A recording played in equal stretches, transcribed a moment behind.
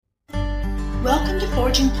Welcome to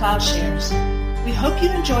Forging Plowshares. We hope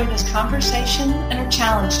you enjoy this conversation and are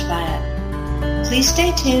challenged by it. Please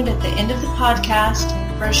stay tuned at the end of the podcast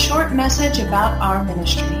for a short message about our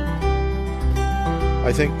ministry.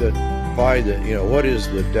 I think that what is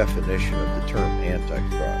the definition of the term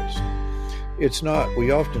Antichrist? It's not,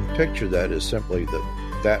 we often picture that as simply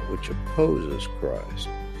that which opposes Christ.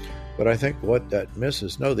 But I think what that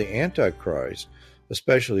misses, the Antichrist,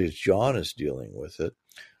 especially as John is dealing with it,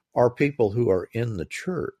 are people who are in the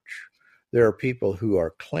church. There are people who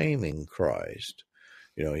are claiming Christ.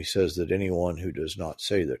 He says that anyone who does not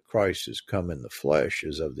say that Christ has come in the flesh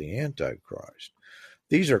is of the Antichrist.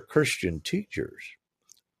 These are Christian teachers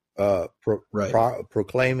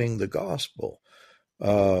proclaiming the gospel,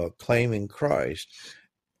 claiming Christ.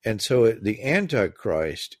 And so the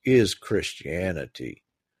Antichrist is Christianity,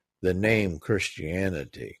 the name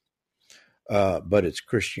Christianity. But it's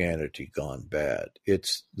Christianity gone bad.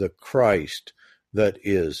 It's the Christ that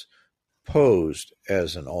is posed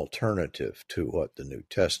as an alternative to what the New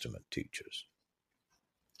Testament teaches.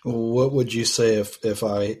 What would you say if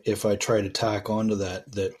I try to tack onto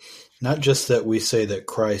that not just that we say that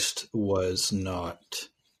Christ was not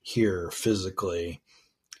here physically,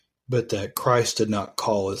 but that Christ did not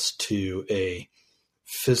call us to a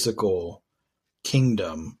physical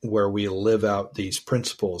kingdom where we live out these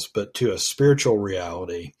principles, but to a spiritual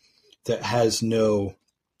reality that has no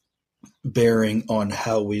bearing on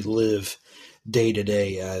how we live day to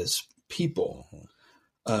day as people.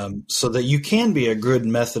 So that you can be a good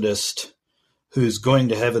Methodist who's going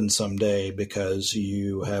to heaven someday because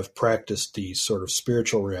you have practiced these sort of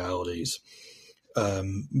spiritual realities.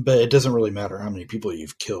 But it doesn't really matter how many people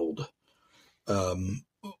you've killed.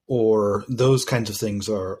 Or those kinds of things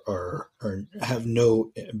are have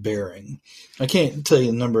no bearing. I can't tell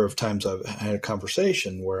you the number of times I've had a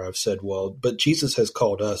conversation where I've said, well, but Jesus has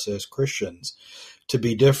called us as Christians to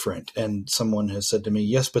be different. And someone has said to me,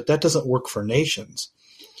 yes, but that doesn't work for nations.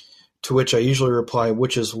 To which I usually reply,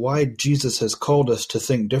 which is why Jesus has called us to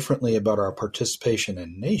think differently about our participation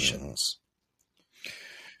in nations.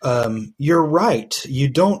 You're right. You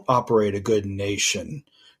don't operate a good nation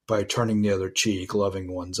by turning the other cheek,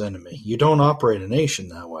 loving one's enemy. You don't operate a nation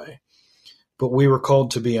that way. But we were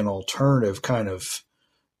called to be an alternative kind of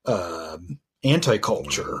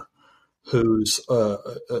anti-culture who's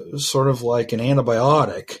sort of like an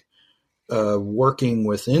antibiotic working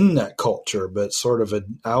within that culture, but sort of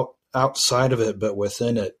outside of it, but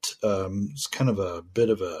within it. It's kind of a bit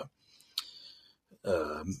of a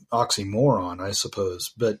oxymoron, I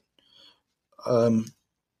suppose. But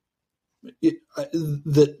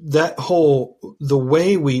the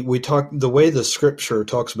way we talk, the way the scripture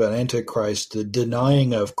talks about Antichrist, the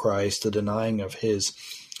denying of Christ, the denying of his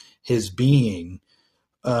being,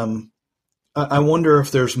 I wonder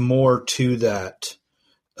if there's more to that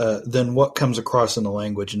than what comes across in the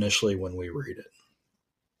language initially when we read it.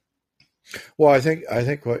 Well, I think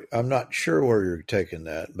I'm not sure where you're taking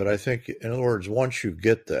that, but I think, in other words, once you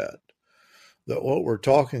get that what we're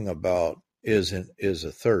talking about is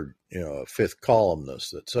a third, a fifth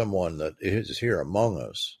columnist, that someone that is here among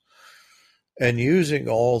us and using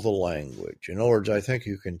all the language. In other words, I think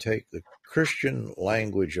you can take the Christian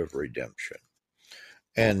language of redemption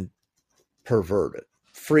and pervert it.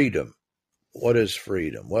 Freedom. What is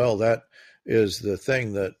freedom? Well, that is the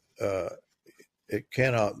thing that it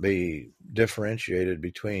cannot be differentiated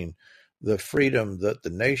between the freedom that the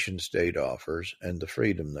nation state offers and the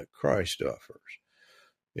freedom that Christ offers.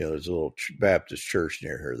 There's a little Baptist church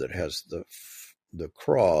near here that has the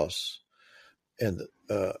cross and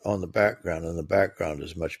on the background, and the background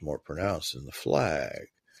is much more pronounced than the flag.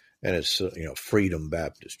 And it's Freedom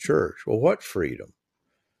Baptist Church. Well, what freedom?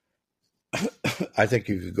 I think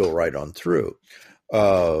you could go right on through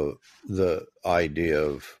the idea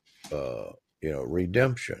of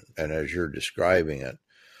redemption, and as you're describing it,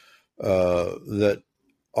 that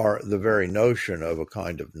are the very notion of a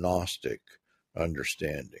kind of Gnostic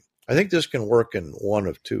understanding. I think this can work in one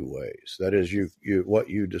of two ways. That is, what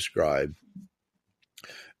you describe,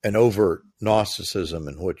 an overt Gnosticism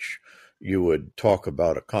in which you would talk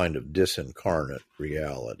about a kind of disincarnate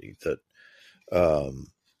reality, that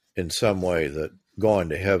in some way that going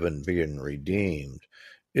to heaven, being redeemed,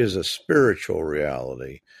 is a spiritual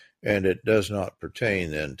reality, and it does not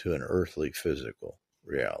pertain then to an earthly physical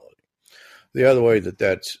reality. The other way that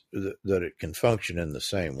it can function in the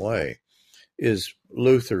same way is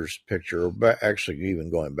Luther's picture, or actually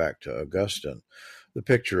even going back to Augustine, the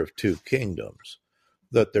picture of two kingdoms,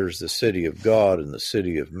 that there's the city of God and the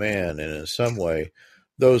city of man, and in some way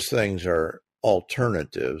those things are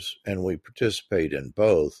alternatives, and we participate in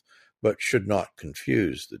both, but should not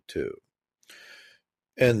confuse the two.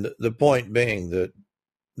 And the point being that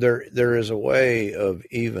there is a way of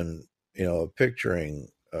even, picturing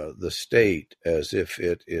the state as if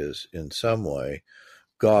it is in some way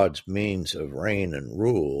God's means of reign and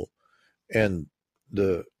rule, and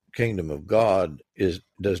the kingdom of God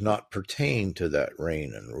does not pertain to that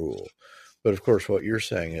reign and rule. But of course, what you're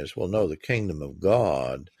saying is, well, no, the kingdom of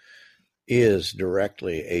God is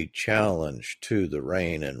directly a challenge to the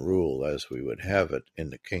reign and rule as we would have it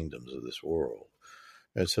in the kingdoms of this world.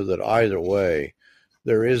 And so that either way,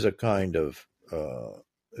 there is a kind of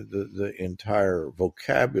the entire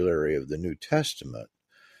vocabulary of the New Testament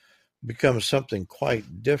becomes something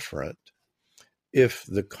quite different if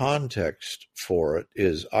the context for it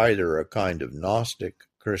is either a kind of Gnostic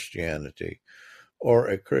Christianity or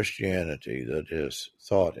a Christianity that is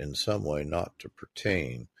thought in some way not to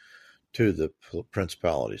pertain to the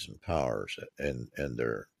principalities and powers and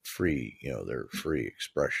their free, their free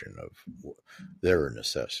expression of their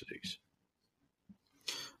necessities.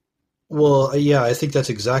 Well, yeah, I think that's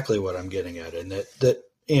exactly what I'm getting at, and that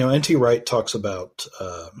N.T. Wright talks about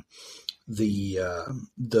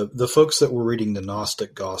the folks that were reading the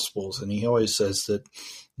Gnostic Gospels, and he always says that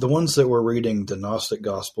the ones that were reading the Gnostic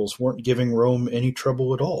Gospels weren't giving Rome any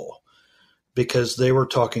trouble at all, because they were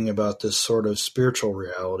talking about this sort of spiritual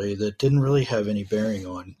reality that didn't really have any bearing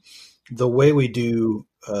on the way we do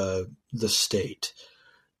the state.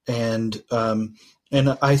 And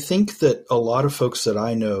I think that a lot of folks that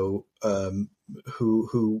I know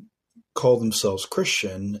who call themselves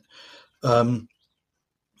Christian,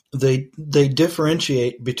 they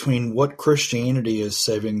differentiate between what Christianity is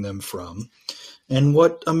saving them from and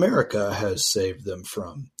what America has saved them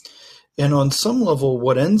from. And on some level,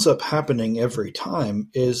 what ends up happening every time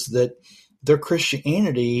is that their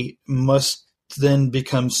Christianity must then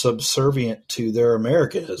become subservient to their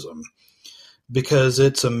Americanism, because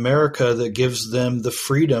it's America that gives them the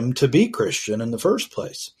freedom to be Christian in the first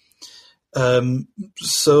place.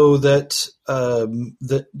 So that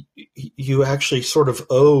that you actually sort of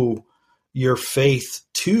owe your faith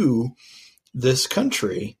to this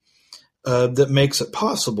country that makes it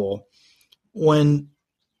possible, when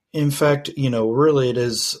in fact, really it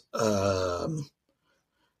is,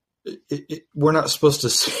 we're not supposed to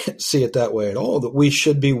see it that way at all, that we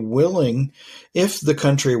should be willing, if the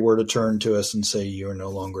country were to turn to us and say, you're no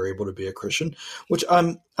longer able to be a Christian, which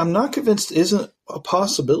I'm not convinced isn't a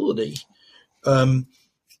possibility, that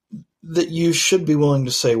you should be willing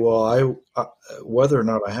to say, well, whether or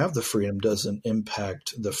not I have the freedom doesn't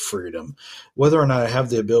impact the freedom. Whether or not I have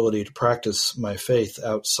the ability to practice my faith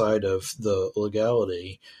outside of the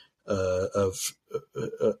legality of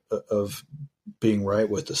being right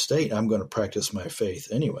with the state, I'm going to practice my faith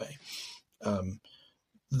anyway. The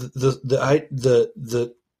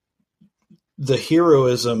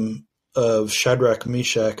heroism of Shadrach,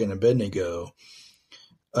 Meshach, and Abednego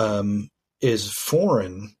is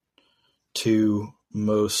foreign to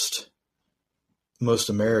most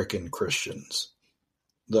American Christians.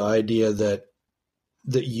 The idea that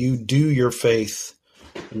you do your faith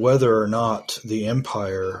whether or not the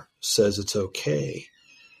empire says it's okay,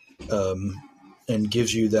 and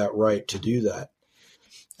gives you that right to do that.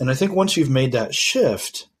 And I think once you've made that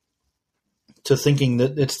shift to thinking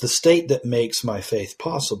that it's the state that makes my faith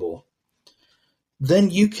possible,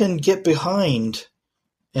 then you can get behind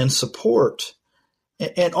and support.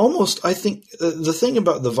 And almost, I think, the thing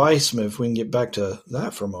about the Vice movie, if we can get back to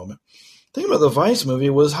that for a moment, the thing about the Vice movie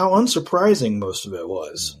was how unsurprising most of it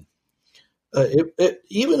was.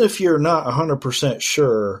 Even if you're not 100%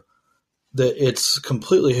 sure that it's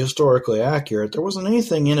completely historically accurate, there wasn't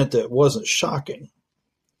anything in it that wasn't shocking.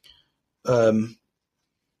 Or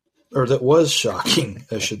that was shocking,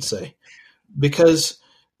 I should say. Because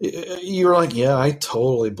you're like, yeah, I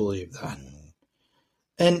totally believe that.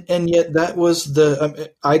 And yet that was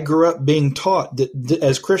I grew up being taught that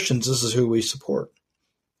as Christians, this is who we support.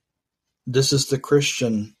 This is the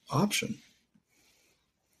Christian option.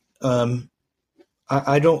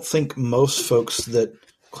 I don't think most folks that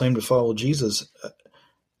claim to follow Jesus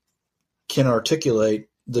can articulate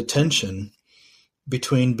the tension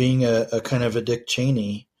between being a kind of a Dick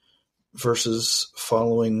Cheney versus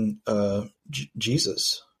following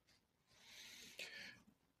Jesus.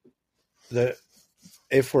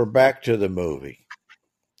 If we're back to the movie,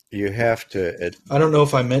 you have to. I don't know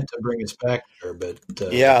if I meant to bring us back there, but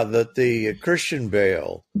yeah, that the Christian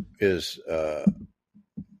Bale is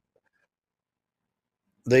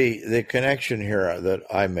the connection here that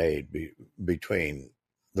I made between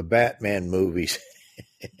the Batman movies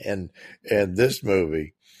and this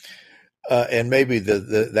movie, and maybe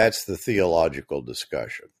that's the theological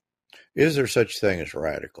discussion. Is there such thing as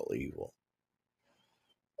radical evil?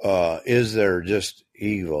 is there just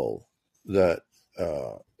evil that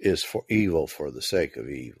is for evil for the sake of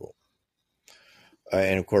evil?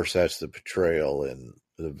 And of course, that's the portrayal in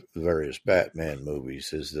the various Batman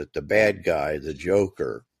movies, is that the bad guy, the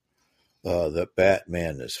Joker, that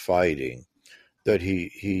Batman is fighting, that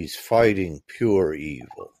he's fighting pure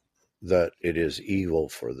evil, that it is evil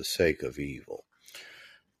for the sake of evil.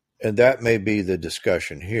 And that may be the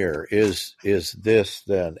discussion here. Is this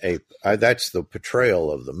then that's the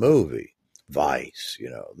portrayal of the movie, Vice,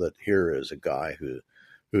 that here is a guy who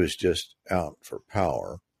is just out for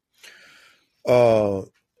power.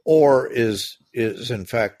 Or is in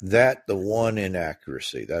fact that the one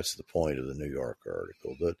inaccuracy? That's the point of the New York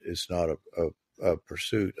article, that it's not a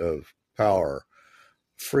pursuit of power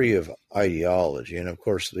free of ideology. And of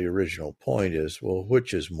course, the original point is, well,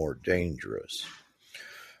 which is more dangerous?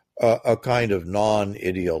 A kind of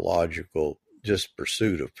non-ideological just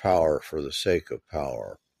pursuit of power for the sake of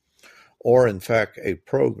power, or in fact a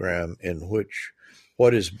program in which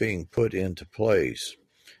what is being put into place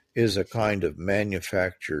is a kind of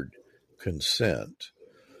manufactured consent.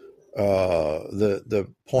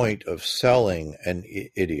 The point of selling an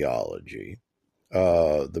ideology,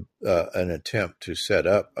 an attempt to set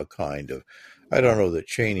up a kind of, I don't know that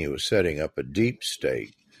Cheney was setting up a deep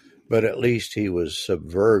state, but at least he was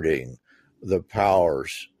subverting the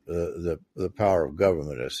powers, the power of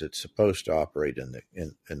government as it's supposed to operate in the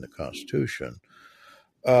Constitution.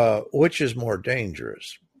 Which is more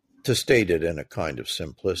dangerous? To state it in a kind of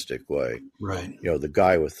simplistic way, right? The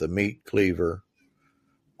guy with the meat cleaver,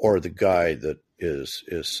 or the guy that is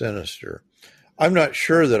sinister. I'm not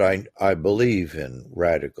sure that I believe in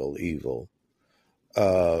radical evil,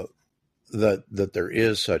 that there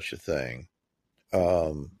is such a thing.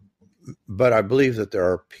 But I believe that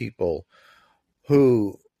there are people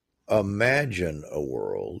who imagine a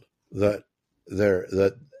world that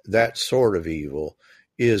sort of evil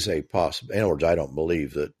is a possible. In other words, I don't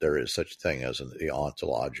believe that there is such a thing as the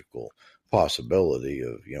ontological possibility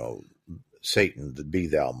of, Satan, to be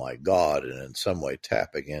thou my God, and in some way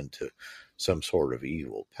tapping into some sort of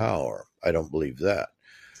evil power. I don't believe that.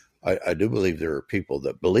 I do believe there are people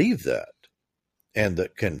that believe that and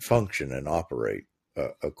that can function and operate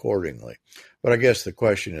accordingly. But I guess the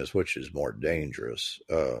question is, which is more dangerous,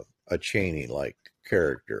 a Cheney-like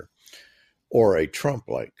character or a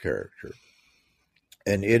Trump-like character?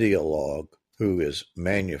 An ideologue who is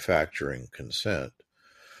manufacturing consent,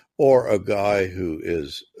 or a guy who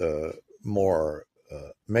is more,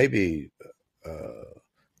 maybe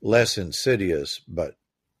less insidious, but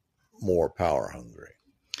more power hungry?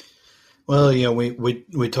 Well,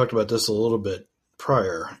 we talked about this a little bit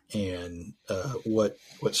prior, and what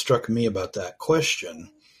struck me about that question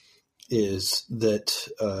is that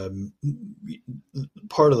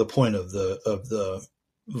part of the point of the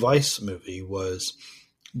Vice movie was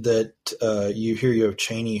that you have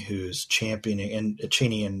Cheney who's championing, and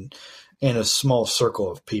Cheney and a small circle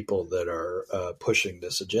of people that are pushing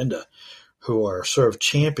this agenda, who are sort of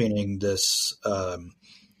championing this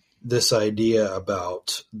this idea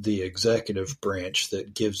about the executive branch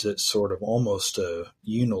that gives it sort of almost a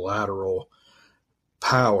unilateral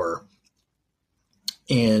power,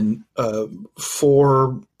 and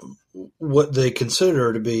for what they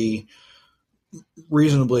consider to be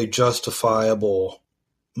reasonably justifiable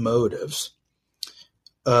motives.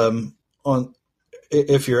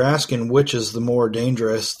 If you're asking which is the more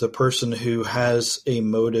dangerous, the person who has a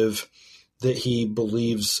motive that he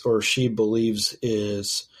believes or she believes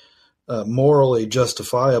is morally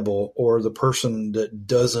justifiable, or the person that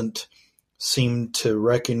doesn't seem to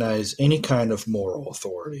recognize any kind of moral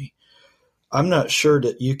authority, I'm not sure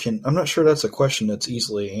that's a question that's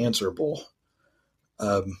easily answerable.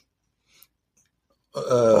 I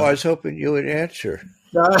was hoping you would answer.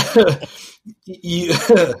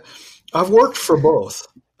 I've worked for both,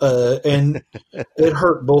 and it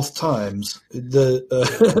hurt both times. On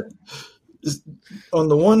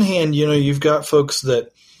the one hand, you've got folks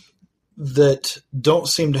that don't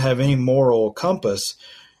seem to have any moral compass.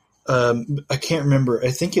 I can't remember.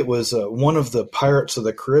 I think it was one of the Pirates of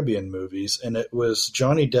the Caribbean movies, and it was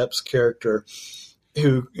Johnny Depp's character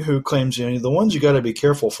who claims, the ones you got to be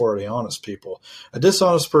careful for are the honest people. A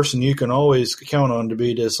dishonest person you can always count on to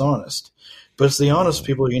be dishonest, but it's the honest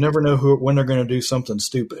people you never know when they're going to do something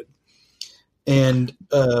stupid. And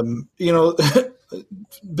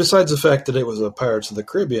besides the fact that it was a Pirates of the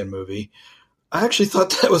Caribbean movie, I actually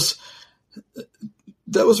thought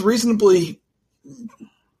that was reasonably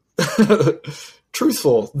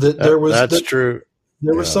truthful. That's true.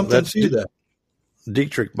 There was something to that.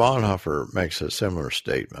 Dietrich Bonhoeffer makes a similar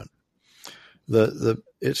statement.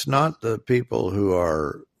 It's not the people who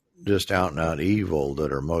are just out and out evil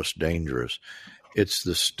that are most dangerous. It's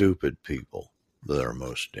the stupid people that are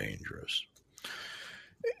most dangerous.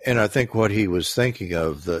 And I think what he was thinking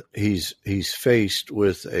of, that he's faced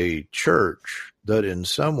with a church that in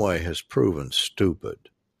some way has proven stupid.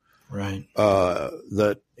 Right.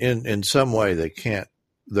 That in some way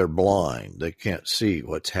they're blind. They can't see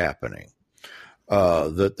what's happening.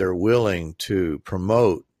 That they're willing to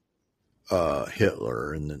promote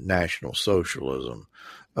Hitler and the National Socialism,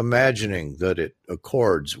 imagining that it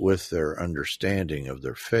accords with their understanding of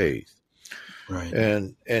their faith. Right.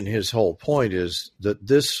 And his whole point is that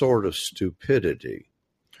this sort of stupidity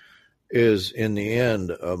is in the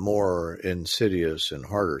end a more insidious and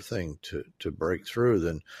harder thing to break through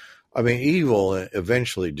than, I mean, evil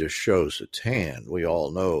eventually just shows its hand. We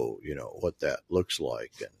all know, what that looks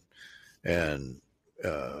like, and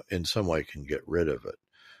in some way can get rid of it.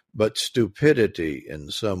 But stupidity in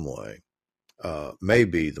some way may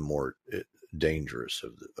be the more dangerous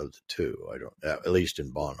of the two. I don't, at least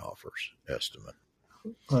in Bonhoeffer's estimate.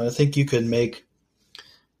 I think you can make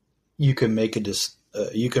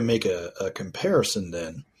a comparison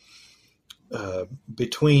then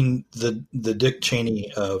between the Dick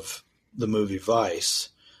Cheney of the movie Vice,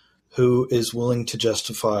 who is willing to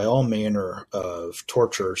justify all manner of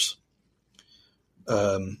tortures.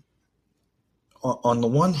 On the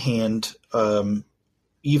one hand,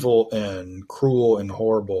 evil and cruel and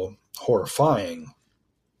horrifying.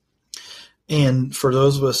 And for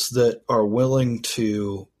those of us that are willing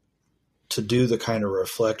to do the kind of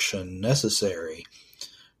reflection necessary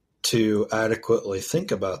to adequately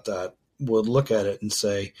think about that, would look at it and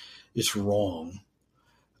say it's wrong.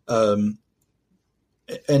 But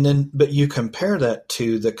you compare that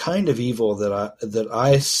to the kind of evil that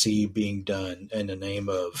I see being done in the name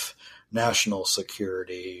of national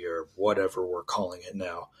security, or whatever we're calling it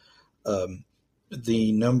now.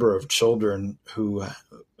 The number of children who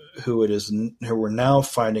we're now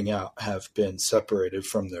finding out have been separated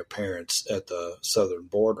from their parents at the southern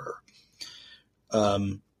border.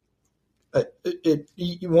 One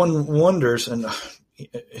wonders, and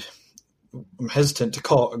I'm hesitant to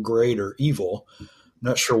call it a greater evil. I'm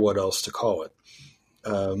not sure what else to call it.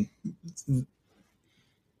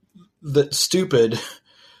 That stupid,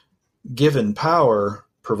 given power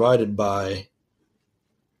provided by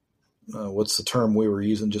what's the term we were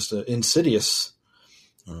using? Just insidious.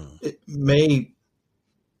 It may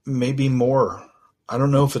be more. I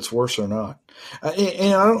don't know if it's worse or not,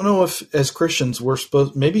 and I don't know if as Christians we're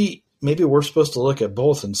supposed maybe we're supposed to look at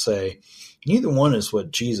both and say neither one is what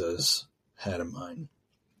Jesus had in mind,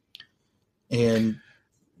 and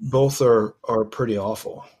both are pretty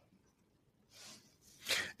awful.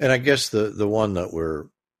 And I guess the one that we're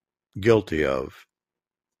guilty of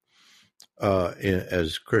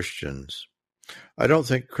as Christians, I don't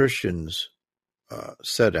think Christians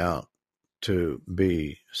set out to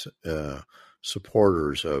be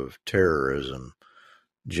supporters of terrorism,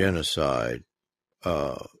 genocide,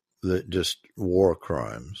 just war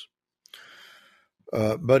crimes.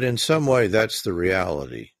 But in some way, that's the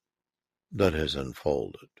reality that has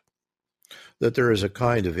unfolded. That there is a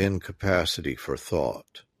kind of incapacity for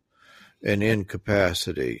thought, an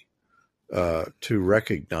incapacity to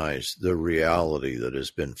recognize the reality that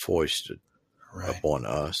has been foisted upon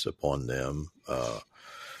us, upon them.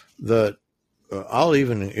 That I'll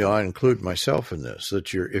even, I include myself in this.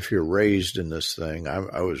 That if you're raised in this thing,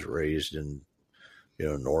 I was raised in,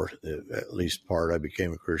 north, at least part. I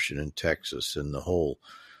became a Christian in Texas, and the whole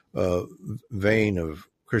vein of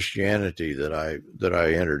Christianity that I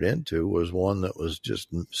entered into was one that was just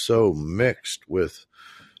so mixed with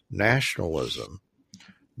nationalism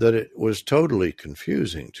that it was totally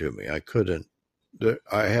confusing to me. I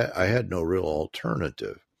had no real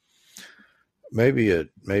alternative. Maybe it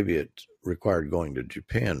required going to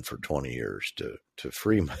Japan for 20 years to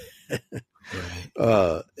free my.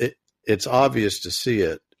 Right. It's obvious to see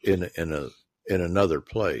it in another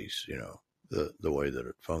place, the way that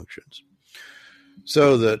it functions.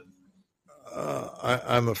 So that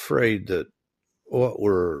I'm afraid that what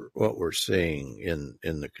we're seeing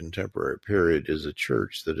in the contemporary period is a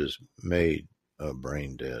church that is made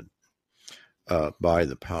brain dead by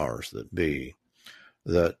the powers that be.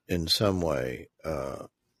 That in some way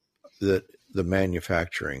that the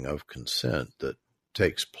manufacturing of consent that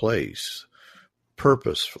takes place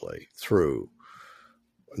purposefully through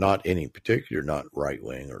not any particular, not right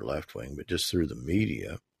wing or left wing, but just through the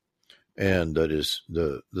media. And that is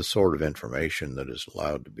the sort of information that is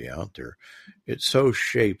allowed to be out there. It so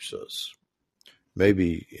shapes us,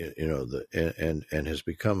 maybe, and has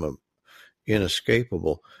become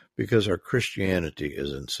inescapable because our Christianity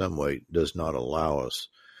is in some way does not allow us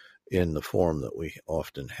in the form that we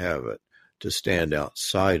often have it, to stand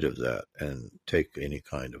outside of that and take any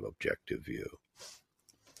kind of objective view.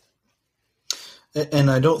 And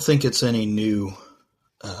I don't think it's any new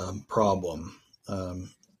problem.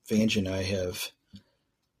 Vanjie and I have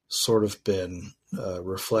sort of been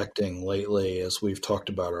reflecting lately as we've talked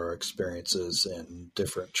about our experiences in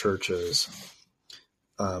different churches.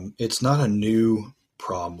 It's not a new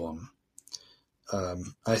problem.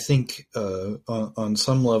 I think on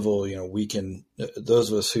some level, we can,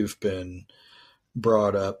 those of us who've been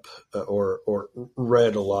brought up or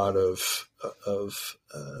read a lot of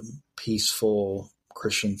peaceful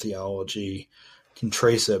Christian theology can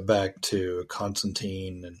trace it back to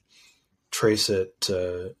Constantine and trace it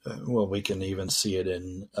to, we can even see it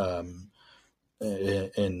in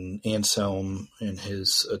Anselm and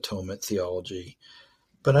his atonement theology.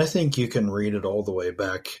 But I think you can read it all the way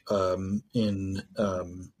back in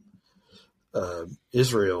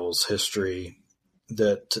Israel's history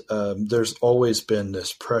that there's always been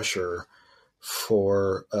this pressure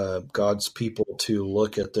for God's people to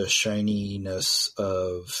look at the shininess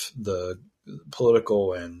of the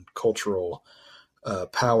political and cultural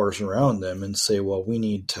powers around them and say, well, we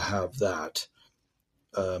need to have that.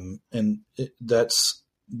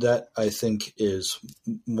 That I think is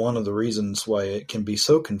one of the reasons why it can be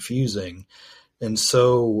so confusing and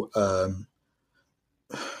so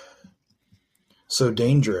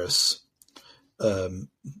dangerous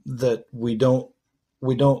that we don't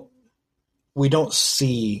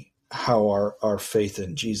see how our faith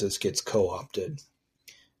in Jesus gets co-opted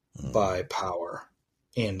by power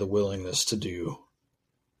and the willingness to do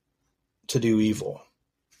evil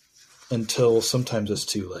until sometimes it's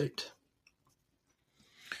too late.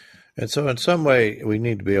 And so in some way, we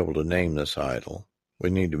need to be able to name this idol. We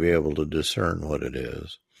need to be able to discern what it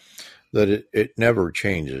is, that it never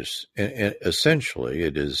changes. And essentially,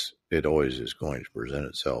 it always is going to present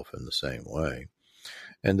itself in the same way.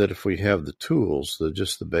 And that if we have the tools,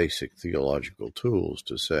 just the basic theological tools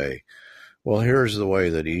to say, well, here's the way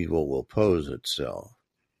that evil will pose itself,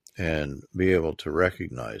 and be able to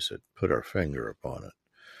recognize it, put our finger upon it,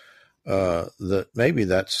 that maybe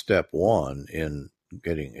that's step one in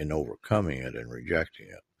overcoming it and rejecting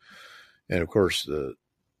it. And of course,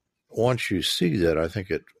 once you see that, I think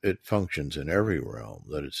it functions in every realm,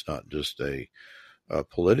 that it's not just a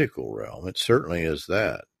political realm. It certainly is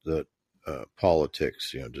that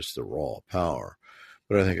politics, just the raw power.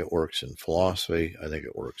 But I think it works in philosophy. I think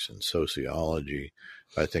it works in sociology.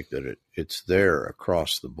 I think that it's there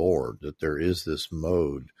across the board, that there is this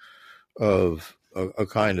mode of a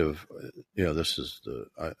kind of, this is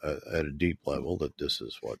at a deep level, that this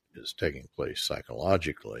is what is taking place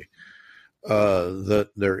psychologically, that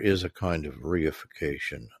there is a kind of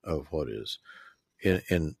reification of what is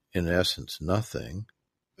in essence nothing.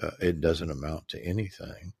 It doesn't amount to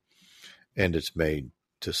anything, and it's made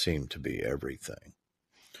to seem to be everything.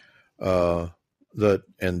 And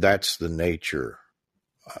that's the nature,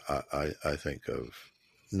 I think, of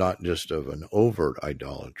not just of an overt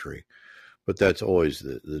idolatry, but that's always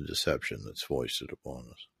the deception that's foisted upon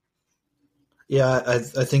us. Yeah, I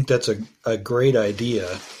think that's a great idea.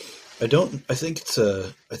 I think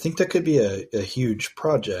that could be a huge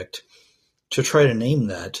project to try to name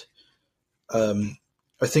that. I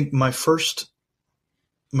think my first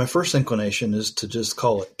inclination is to just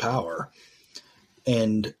call it power.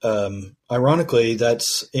 And ironically,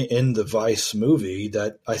 that's in the Vice movie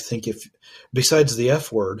that I think, if besides the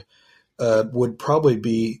F word, would probably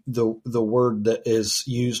be the word that is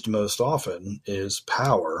used most often is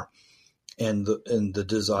power, and the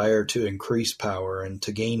desire to increase power and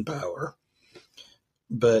to gain power.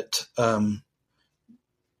 But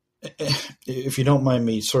if you don't mind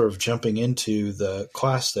me sort of jumping into the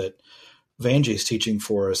class that Vanjie is teaching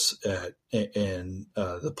for us in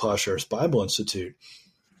the Plowshares Bible Institute,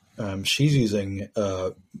 she's using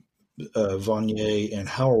Vanier and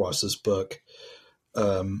Hauerwas's book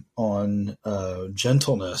on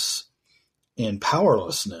gentleness and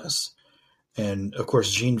powerlessness. And of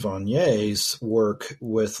course, Jean Vanier's work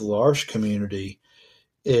with L'Arche community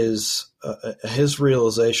is his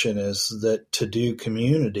realization is that to do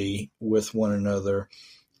community with one another,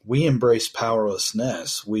 we embrace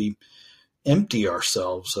powerlessness. We empty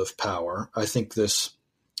ourselves of power. I think this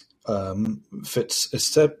fits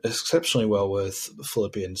exceptionally well with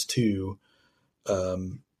Philippians 2,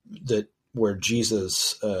 that where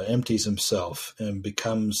Jesus empties himself and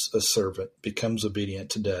becomes a servant, becomes obedient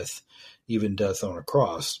to death, even death on a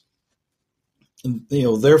cross. And,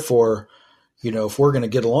 therefore, if we're going to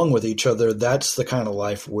get along with each other, that's the kind of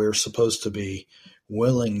life we're supposed to be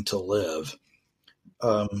willing to live.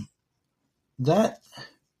 That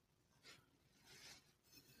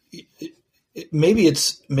maybe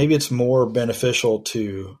it's more beneficial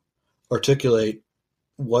to articulate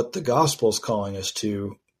what the gospel is calling us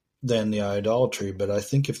to than the idolatry. But I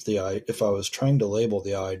think if I was trying to label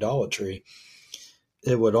the idolatry,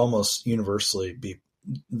 it would almost universally be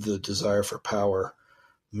the desire for power,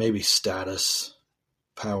 maybe status,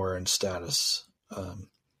 power and status. I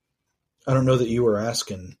don't know that you were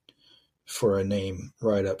asking for a name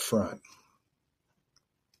right up front.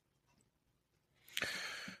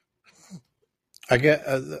 I get.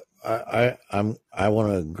 I want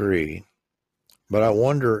to agree, but I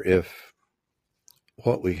wonder if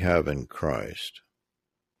what we have in Christ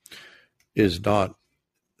is not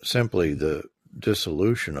simply the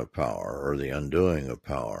dissolution of power or the undoing of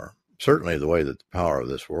power, certainly the way that the power of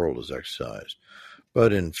this world is exercised,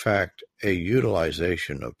 but in fact a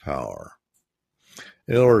utilization of power.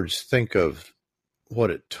 In other words, think of what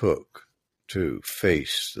it took to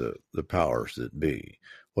face the powers that be,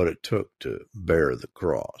 what it took to bear the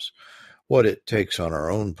cross, what it takes on our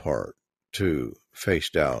own part to face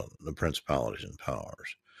down the principalities and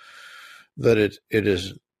powers. That it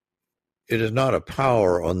is not a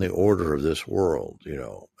power on the order of this world,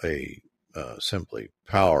 simply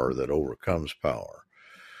power that overcomes power,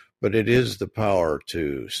 but it is the power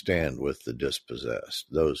to stand with the dispossessed,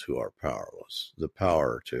 those who are powerless, the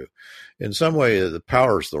power to, in some way, the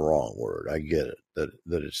power is the wrong word. I get it,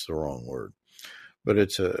 that it's the wrong word, but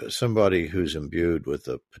it's somebody who's imbued with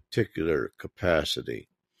a particular capacity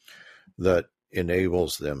that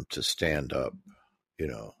enables them to stand up,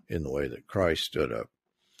 in the way that Christ stood up,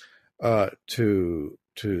 to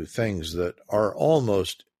things that are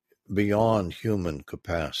almost beyond human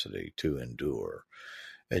capacity to endure,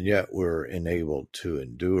 and yet we're enabled to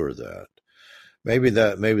endure that. Maybe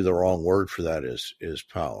the wrong word for that is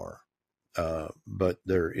power, but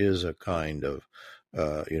there is a kind of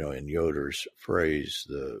in Yoder's phrase,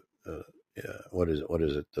 what is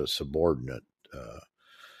it? The subordinate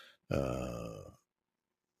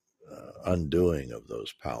undoing of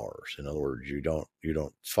those powers. In other words, you don't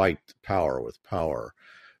fight the power with power,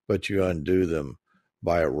 but you undo them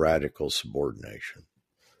by a radical subordination.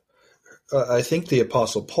 I think the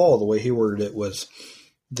Apostle Paul, the way he worded it, was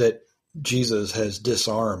that Jesus has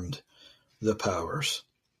disarmed the powers.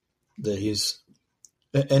 That he's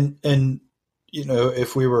and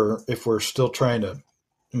if we're still trying to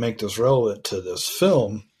make this relevant to this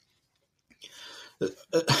film,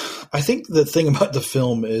 I think the thing about the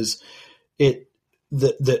film is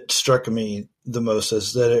that struck me the most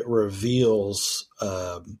is that it reveals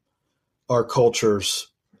our culture's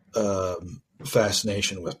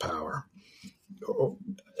fascination with power.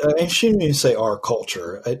 I shouldn't even say our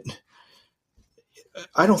culture.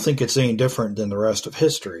 I don't think it's any different than the rest of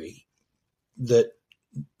history. That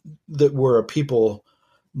we're a people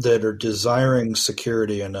that are desiring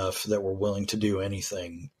security enough that we're willing to do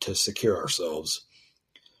anything to secure ourselves.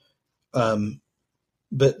 But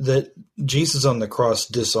that Jesus on the cross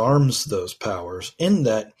disarms those powers in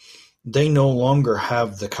that they no longer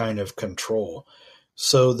have the kind of control.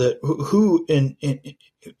 So that who in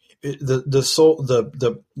the soul,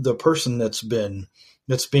 the person that's being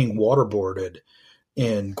waterboarded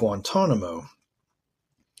in Guantanamo,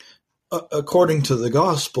 according to the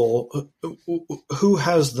gospel, who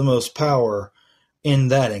has the most power in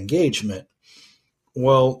that engagement?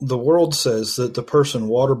 Well, the world says that the person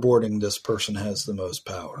waterboarding this person has the most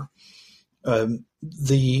power.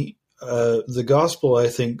 The gospel, I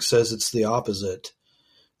think, says it's the opposite.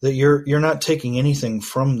 That you're not taking anything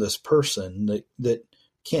from this person that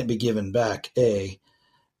can't be given back.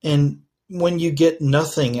 And when you get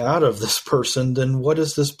nothing out of this person, then what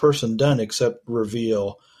has this person done except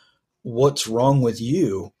reveal what's wrong with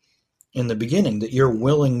you in the beginning? That you're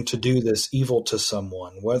willing to do this evil to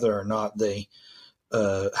someone, whether or not they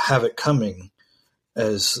have it coming,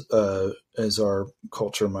 as our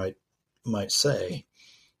culture might say.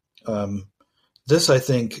 This, I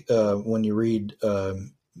think, when you read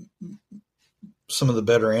some of the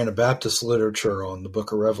better Anabaptist literature on the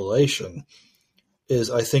Book of Revelation, is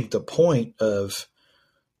I think the point of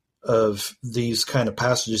these kind of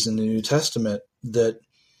passages in the New Testament that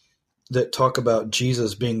talk about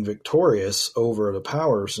Jesus being victorious over the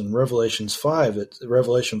powers. In Revelation 5,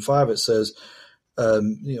 it says,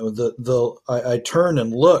 I turned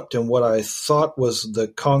and looked, and what I thought was the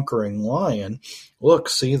conquering lion. Look,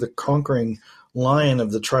 see, the conquering lion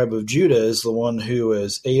of the tribe of Judah is the one who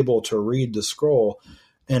is able to read the scroll.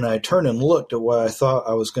 And I turned and looked at what I thought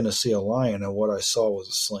I was going to see a lion, and what I saw was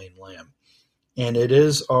a slain lamb. And it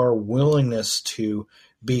is our willingness to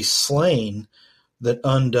be slain that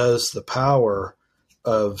undoes the power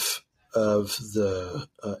of the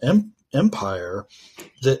empire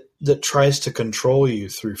that tries to control you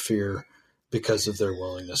through fear because of their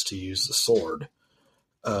willingness to use the sword.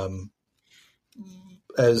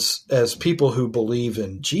 As people who believe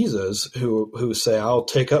in Jesus, who say, I'll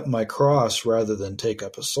take up my cross rather than take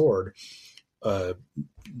up a sword,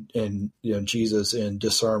 and Jesus, in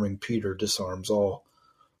disarming Peter, disarms all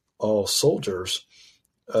soldiers.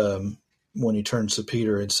 When he turns to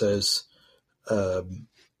Peter and says,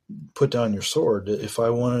 put down your sword. If I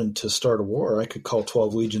wanted to start a war, I could call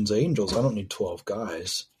 12 legions of angels. I don't need 12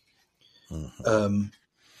 guys. Mm-hmm.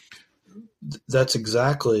 That's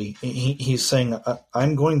exactly, he's saying,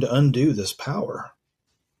 I'm going to undo this power.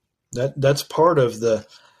 That's part of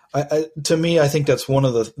to me, I think that's one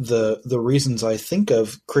of the reasons I think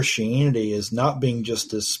of Christianity as not being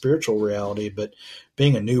just this spiritual reality, but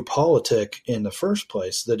being a new politic in the first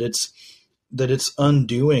place, that it's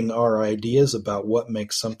undoing our ideas about what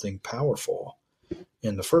makes something powerful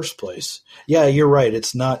in the first place. Yeah, you're right.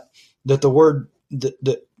 It's not that the word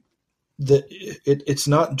it's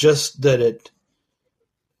not just that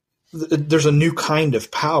there's a new kind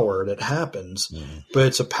of power that happens, but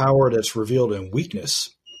it's a power that's revealed in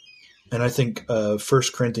weakness. And I think 1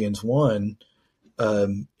 Corinthians 1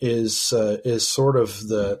 is sort of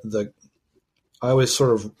the I always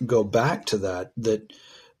sort of go back to that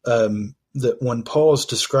when Paul is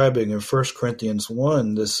describing in 1 Corinthians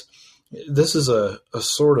 1, this is a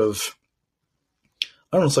sort of,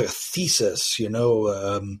 I don't know, it's like a thesis,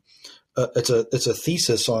 it's a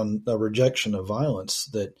thesis on a rejection of violence,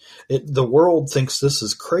 that the world thinks this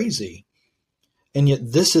is crazy. And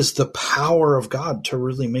yet this is the power of God to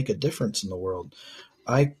really make a difference in the world.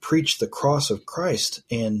 I preach the cross of Christ,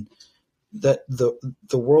 and that the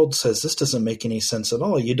world says this doesn't make any sense at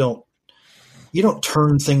all. You don't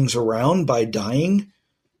turn things around by dying.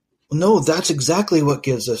 No, that's exactly what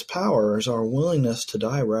gives us power, is our willingness to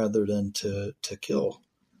die rather than to kill.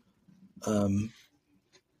 Maybe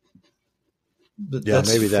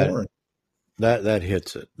that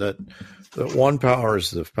hits it. That one power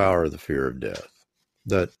is the power of the fear of death.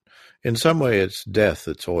 That in some way it's death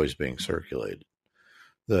that's always being circulated.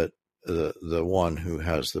 That the one who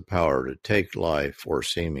has the power to take life, or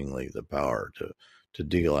seemingly the power to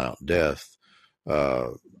deal out death,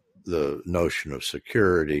 the notion of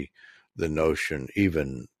security, the notion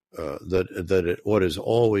even what is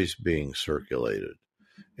always being circulated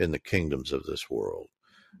in the kingdoms of this world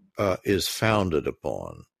is founded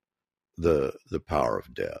upon the power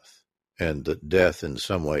of death, and that death in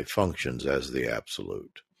some way functions as the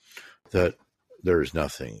absolute, that there's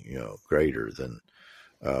nothing greater than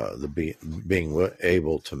being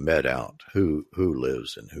able to met out who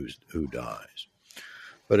lives and who dies.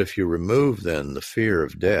 But if you remove then the fear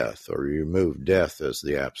of death, or you remove death as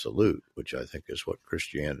the absolute, which I think is what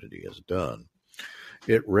Christianity has done,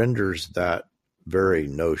 it renders that very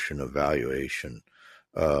notion of valuation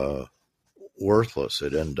worthless.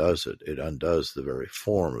 It undoes it. It undoes the very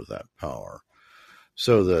form of that power,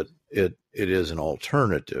 so that it is an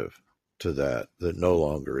alternative to that no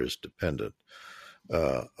longer is dependent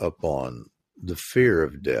upon the fear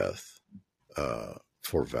of death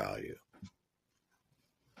for value.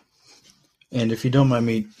 And if you don't mind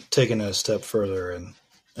me taking it a step further,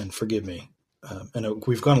 and forgive me, and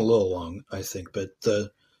we've gone a little long, I think, but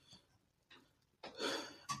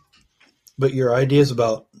your ideas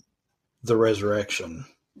about the resurrection,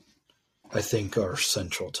 I think, are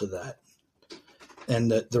central to that.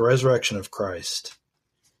 And that the resurrection of Christ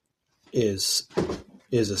is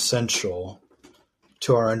essential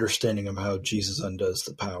to our understanding of how Jesus undoes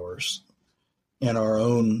the powers, and our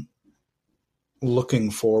own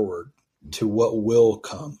looking forward to what will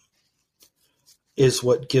come is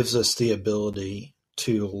what gives us the ability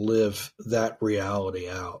to live that reality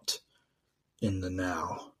out in the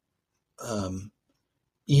now.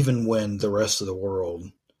 Even when the rest of the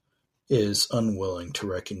world is unwilling to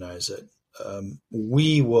recognize it,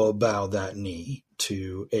 we will bow that knee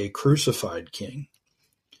to a crucified king,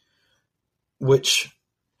 which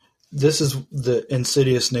this is the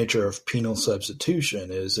insidious nature of penal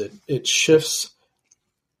substitution, is it shifts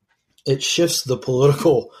the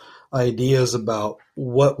political ideas about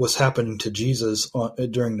what was happening to Jesus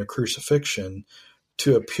during the crucifixion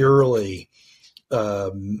to a purely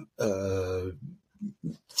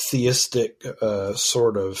theistic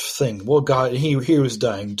sort of thing. Well, God, he was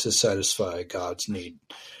dying to satisfy God's need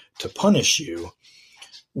to punish you,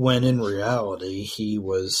 when in reality he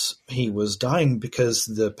was dying because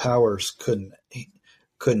the powers couldn't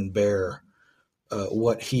bear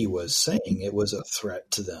what he was saying. It was a threat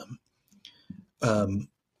to them.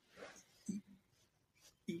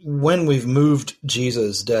 When we've moved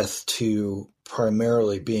Jesus' death to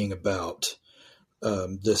primarily being about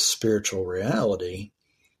this spiritual reality,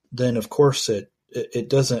 then of course it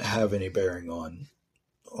doesn't have any bearing on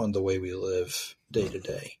the way we live day to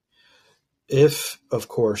day. If of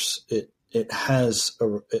course if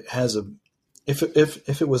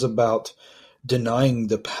it was about denying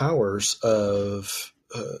the powers of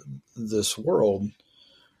this world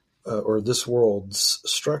or this world's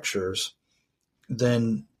structures,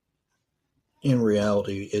 then in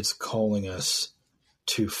reality it's calling us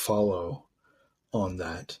to follow on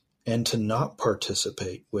that and to not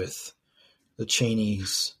participate with the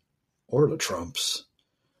Cheneys or the Trumps,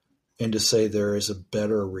 and to say there is a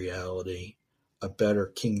better reality, a better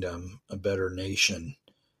kingdom, a better nation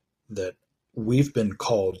that we've been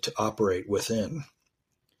called to operate within.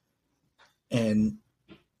 And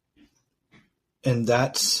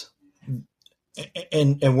that's,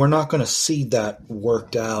 and we're not going to see that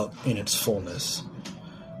worked out in its fullness.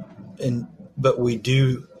 But we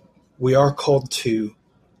are called to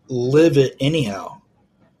live it anyhow,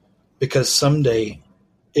 because someday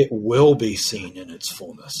it will be seen in its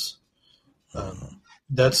fullness.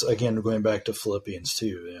 That's, again, going back to Philippians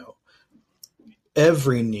 2,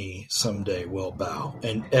 every knee someday will bow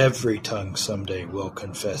and every tongue someday will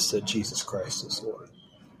confess that Jesus Christ is Lord.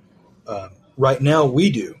 Right now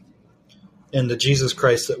we do. And the Jesus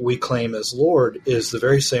Christ that we claim as Lord is the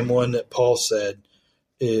very same one that Paul said,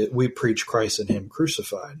 we preach Christ and him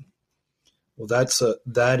crucified. Well,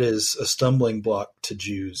 that is a stumbling block to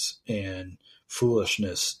Jews and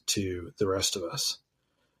foolishness to the rest of us.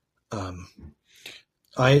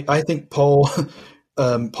 I think Paul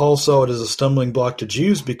saw it as a stumbling block to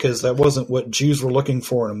Jews because that wasn't what Jews were looking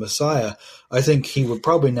for in a Messiah. I think he would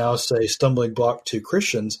probably now say stumbling block to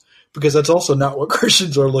Christians, because that's also not what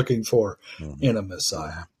Christians are looking for in a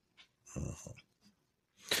Messiah.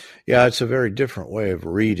 Yeah, it's a very different way of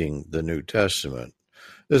reading the New Testament.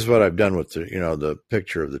 This is what I've done with the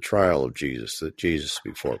picture of the trial of Jesus, that Jesus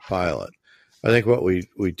before Pilate. I think what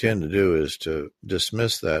we tend to do is to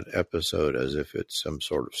dismiss that episode as if it's some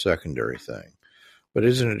sort of secondary thing. But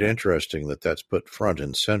isn't it interesting that that's put front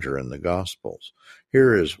and center in the Gospels?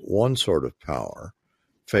 Here is one sort of power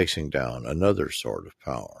facing down another sort of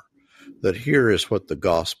power. That here is what the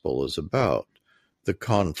Gospel is about, the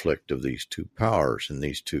conflict of these two powers and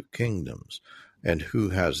these two kingdoms, and who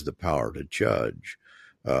has the power to judge,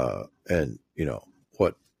 and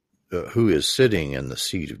who is sitting in the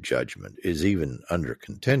seat of judgment is even under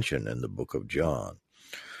contention in the book of John.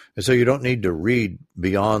 And so you don't need to read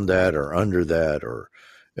beyond that or under that or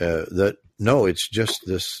that. No, it's just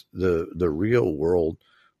the real world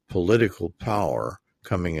political power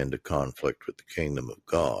coming into conflict with the kingdom of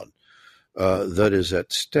God that is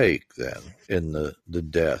at stake then in the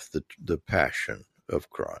death, the passion of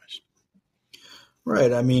Christ.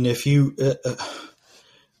 Right. I mean, if you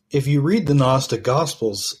read the Gnostic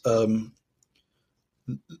Gospels, the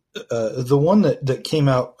one that came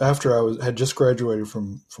out after I had just graduated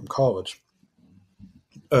from college,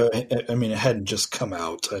 I mean, it hadn't just come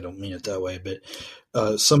out. I don't mean it that way, but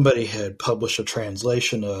somebody had published a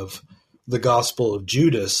translation of the Gospel of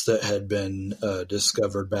Judas that had been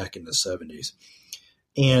discovered back in the 70s.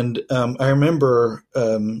 And I remember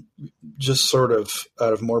just sort of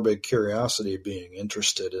out of morbid curiosity being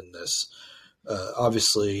interested in this.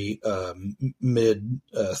 Obviously,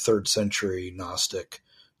 mid-3rd century Gnostic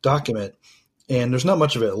document, and there's not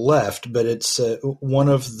much of it left, but it's one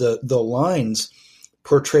of the lines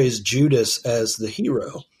portrays Judas as the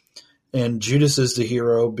hero, and Judas is the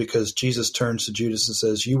hero because Jesus turns to Judas and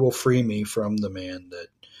says, "You will free me from the man that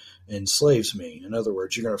enslaves me." In other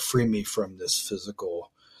words, you're going to free me from this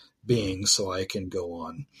physical being so I can go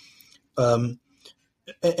on.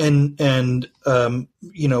 We're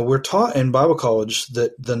taught in Bible college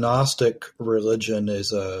that the Gnostic religion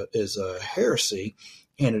is a heresy,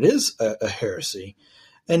 and it is a heresy.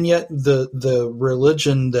 And yet the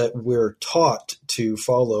religion that we're taught to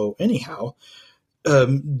follow anyhow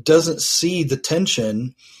doesn't see the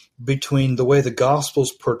tension between the way the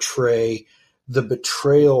Gospels portray the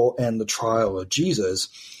betrayal and the trial of Jesus.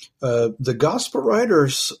 The Gospel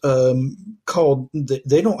writers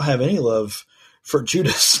they don't have any love for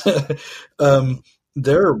Judas.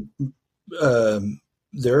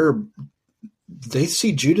 They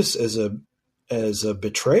see Judas as a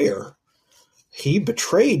betrayer. He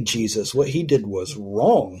betrayed Jesus. What he did was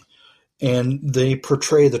wrong. And they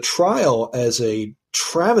portray the trial as a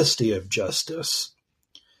travesty of justice.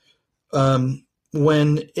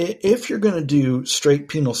 If you're going to do straight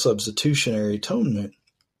penal substitutionary atonement,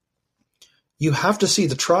 you have to see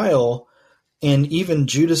the trial and even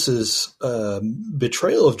Judas's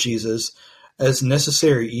betrayal of Jesus as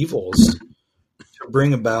necessary evils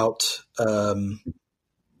bring about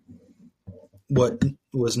what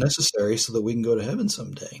was necessary so that we can go to heaven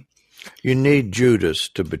someday. You need Judas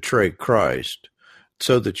to betray Christ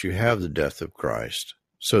so that you have the death of Christ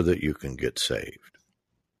so that you can get saved.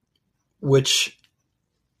 Which,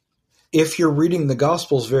 if you're reading the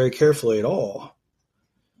Gospels very carefully at all,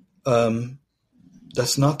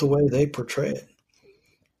 that's not the way they portray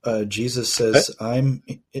it. Jesus says,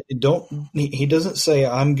 he doesn't say,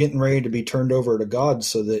 I'm getting ready to be turned over to God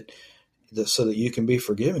so that you can be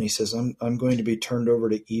forgiven. He says, I'm going to be turned over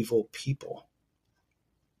to evil people.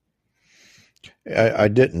 I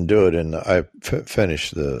didn't do it I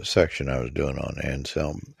finished the section I was doing on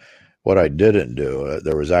Anselm. What I didn't do,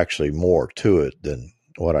 there was actually more to it than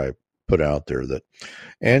what I put out there. That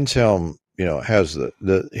Anselm, has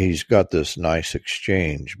he's got this nice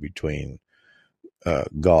exchange between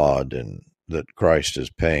God and that Christ is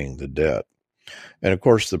paying the debt. And of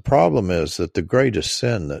course, the problem is that the greatest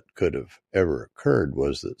sin that could have ever occurred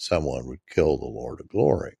was that someone would kill the Lord of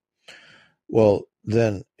glory. Well,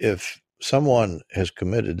 then if someone has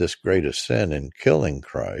committed this greatest sin in killing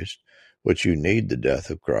Christ, which you need the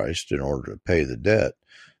death of Christ in order to pay the debt,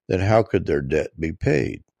 then how could their debt be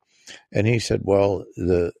paid? And he said, well,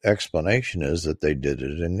 the explanation is that they did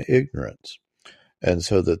it in ignorance. And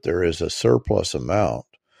so that there is a surplus amount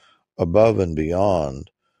above and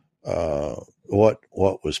beyond what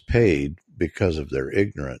was paid because of their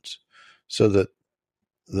ignorance, so that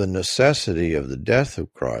the necessity of the death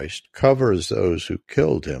of Christ covers those who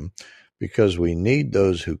killed him, because we need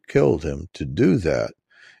those who killed him to do that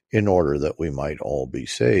in order that we might all be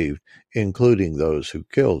saved, including those who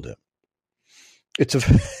killed him. It's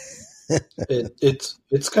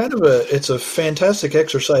a fantastic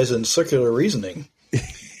exercise in circular reasoning.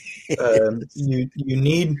 You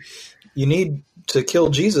need to kill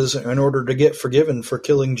Jesus in order to get forgiven for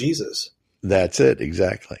killing Jesus. That's it,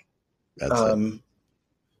 exactly. That's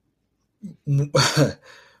it.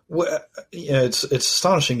 It's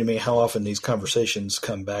astonishing to me how often these conversations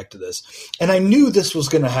come back to this. And I knew this was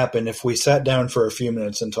going to happen if we sat down for a few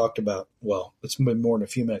minutes and talked about, well, it's been more than a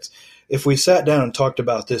few minutes, if we sat down and talked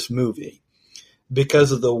about this movie,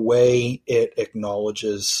 because of the way it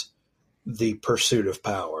acknowledges the pursuit of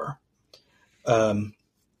power.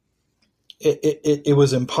 It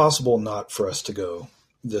was impossible not for us to go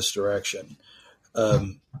this direction.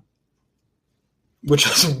 Which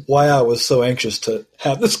is why I was so anxious to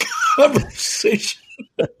have this conversation.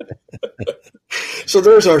 So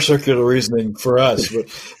there's our circular reasoning for us. But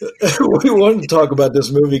we wanted to talk about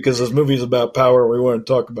this movie because this movie is about power. We want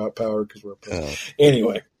to talk about power because we're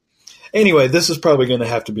Anyway, this is probably going to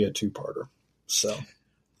have to be a two-parter. So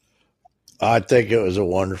I think it was a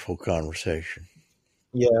wonderful conversation.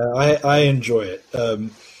 Yeah, I enjoy it.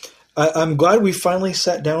 I'm glad we finally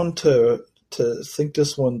sat down to think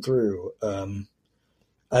this one through.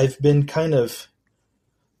 I've been kind of,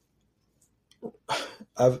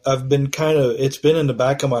 it's been in the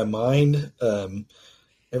back of my mind.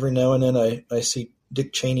 Every now and then I see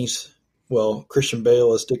Christian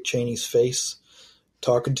Bale as Dick Cheney's face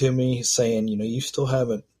talking to me saying, you still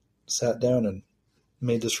haven't sat down and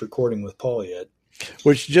made this recording with Paul yet.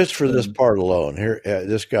 Which just for this part alone,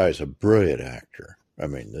 this guy's a brilliant actor. I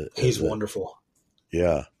mean, he's wonderful.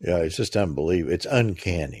 Yeah. It's just unbelievable. It's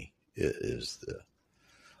uncanny. Is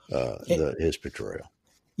his portrayal.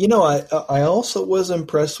 I also was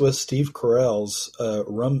impressed with Steve Carell's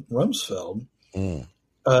Rumsfeld,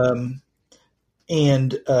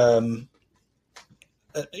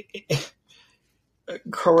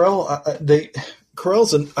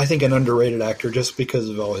 Carell's I think an underrated actor just because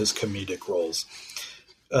of all his comedic roles.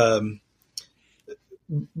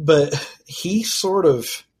 But he's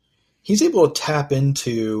able to tap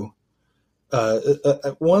into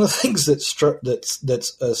one of the things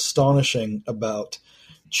that's astonishing about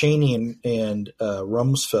Cheney and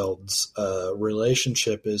Rumsfeld's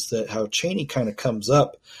relationship is that how Cheney kind of comes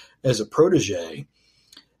up as a protege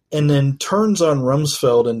and then turns on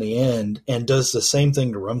Rumsfeld in the end and does the same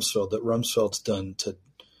thing to Rumsfeld that Rumsfeld's done to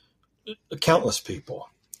countless people.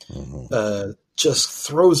 Mm-hmm. Just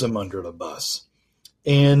throws him under the bus.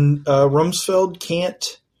 And Rumsfeld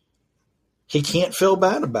can't feel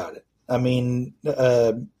bad about it. I mean,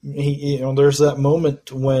 there's that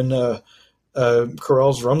moment when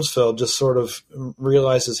Carell's Rumsfeld just sort of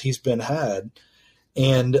realizes he's been had,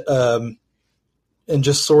 and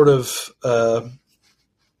just sort of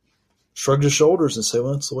shrugged his shoulders and said,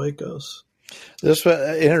 "Well, that's the way it goes." This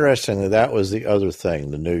was interestingly. That was the other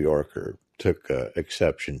thing the New Yorker took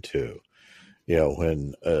exception to.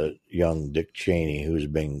 When young Dick Cheney, who's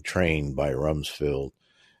being trained by Rumsfeld,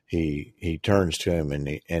 he turns to him and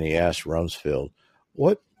he asks Rumsfeld,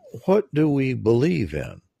 what do we believe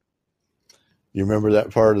in? You remember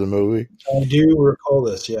that part of the movie? I do recall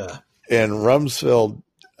this, yeah. And Rumsfeld,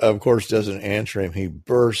 of course, doesn't answer him. He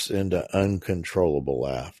bursts into uncontrollable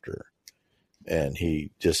laughter. And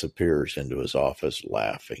he disappears into his office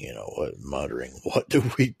laughing, muttering, what do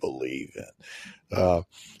we believe in?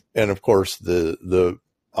 And of course, the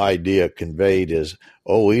idea conveyed is,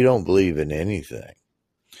 we don't believe in anything.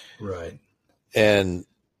 Right. And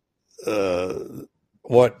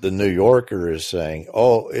what the New Yorker is saying,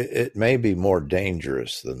 it may be more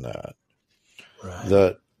dangerous than that. Right.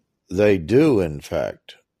 That they do, in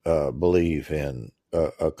fact, believe in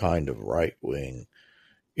a kind of right-wing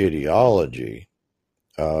ideology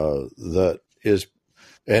that is,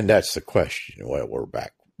 and that's the question. Well, we're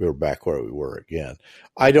back where we were again.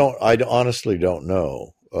 I honestly don't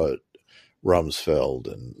know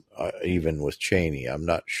Rumsfeld, and even with Cheney, I'm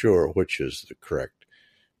not sure which is the correct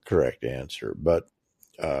answer. But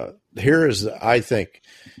here is, I think,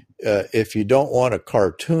 if you don't want a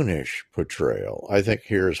cartoonish portrayal, I think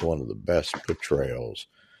here's one of the best portrayals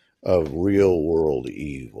of real world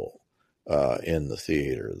evil in the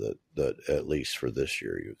theater that at least for this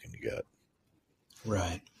year you can get.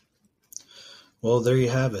 Right. Well, there you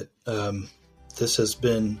have it. This has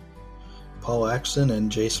been Paul Axton and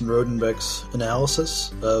Jason Rodenbeck's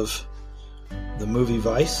analysis of the movie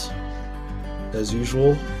Vice. As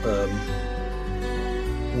usual,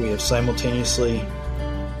 we have simultaneously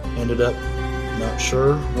ended up not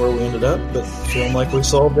sure where we ended up, but feeling like we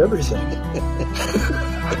solved everything.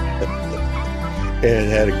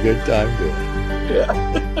 And had a good time doing it. Yeah.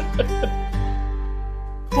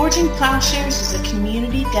 Forging Plowshares is a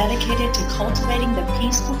community dedicated to cultivating the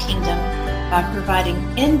peaceful kingdom by providing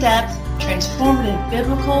in-depth, transformative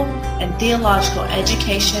biblical and theological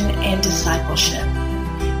education and discipleship.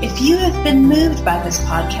 If you have been moved by this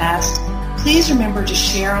podcast, please remember to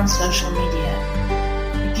share on social media.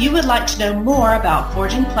 If you would like to know more about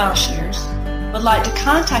Forging Plowshares, would like to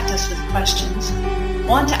contact us with questions,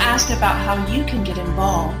 want to ask about how you can get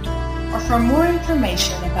involved, or for more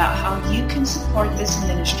information about how you can support this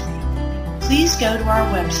ministry, please go to our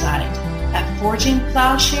website at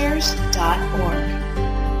forgingplowshares.org.